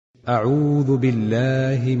أعوذ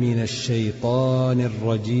بالله من الشيطان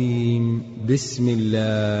الرجيم. بسم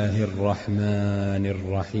الله الرحمن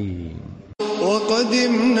الرحيم.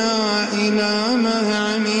 وقدمنا إلى ما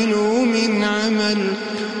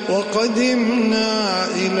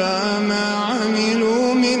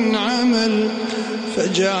عملوا من عمل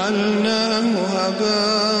فجعلناه هباء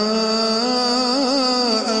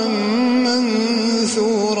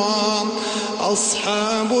منثورا.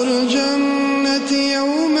 أصحاب الجنة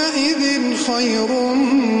يومئذ خير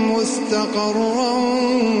مستقرا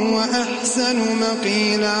وأحسن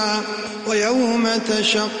مقيلا. ويوم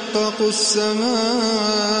تشقق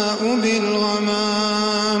السماء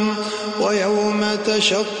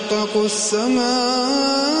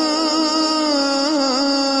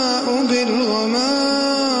بالغمام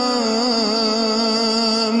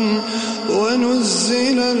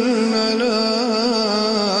ونزل الملائكة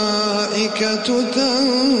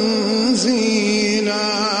تنزيلا.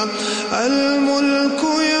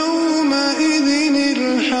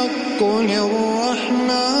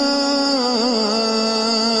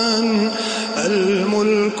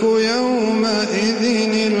 الملك يومئذ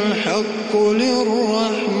الحق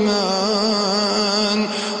للرحمن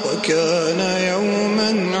وكان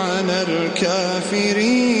يوما على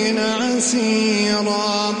الكافرين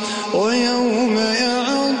عسيرا. ويوم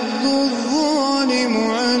يعض الظالم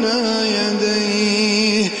على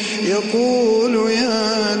يديه يقول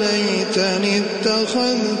يا ليتني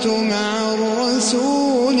اتخذت مع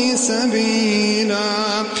الرسول سبيلا.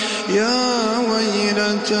 يا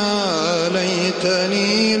ويلتى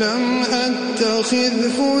ليتني لم أتخذ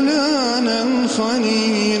فلانا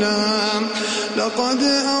خليلا. لقد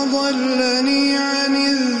أضلني عن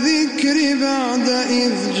الذكر بعد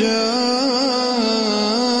إذ جاءني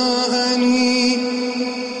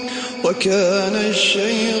وكان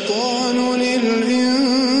الشيطان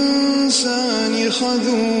للإنسان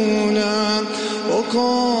خذولا.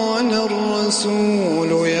 وقال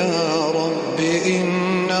الرسول يا رب إن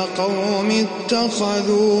قوم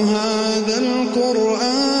اتخذوا هذا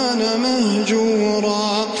القرآن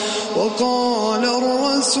مهجورا. وقال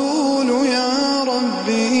الرسول يا رب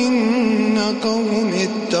إن قوم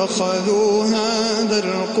اتخذوا هذا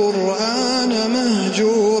القرآن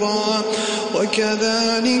مهجورا.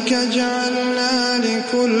 وكذلك جعلنا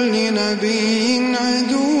لكل نبي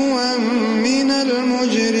عدوا من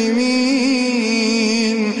المجرمين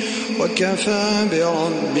وكفى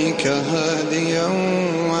بربك هاديا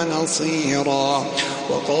ونصيرا.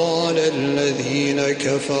 وقال الذين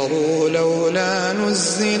كفروا لولا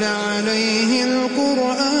نزل عليه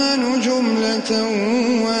القرآن جملة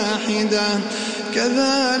واحدة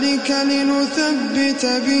كذلك لنثبت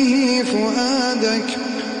به فؤادك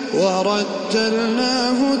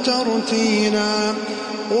ورتلناه ترتيلا.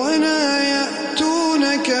 ولا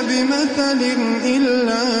يأتونك بمثل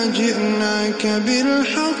إلا جئناك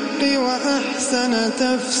بالحق وأحسن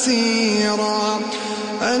تفسيرا.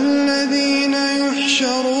 الذين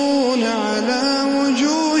يحشرون على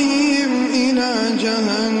وجوههم إلى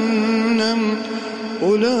جهنم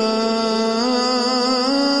أولئك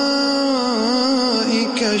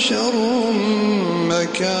شر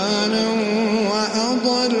مكانا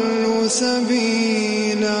وأضل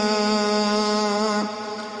سبيلا.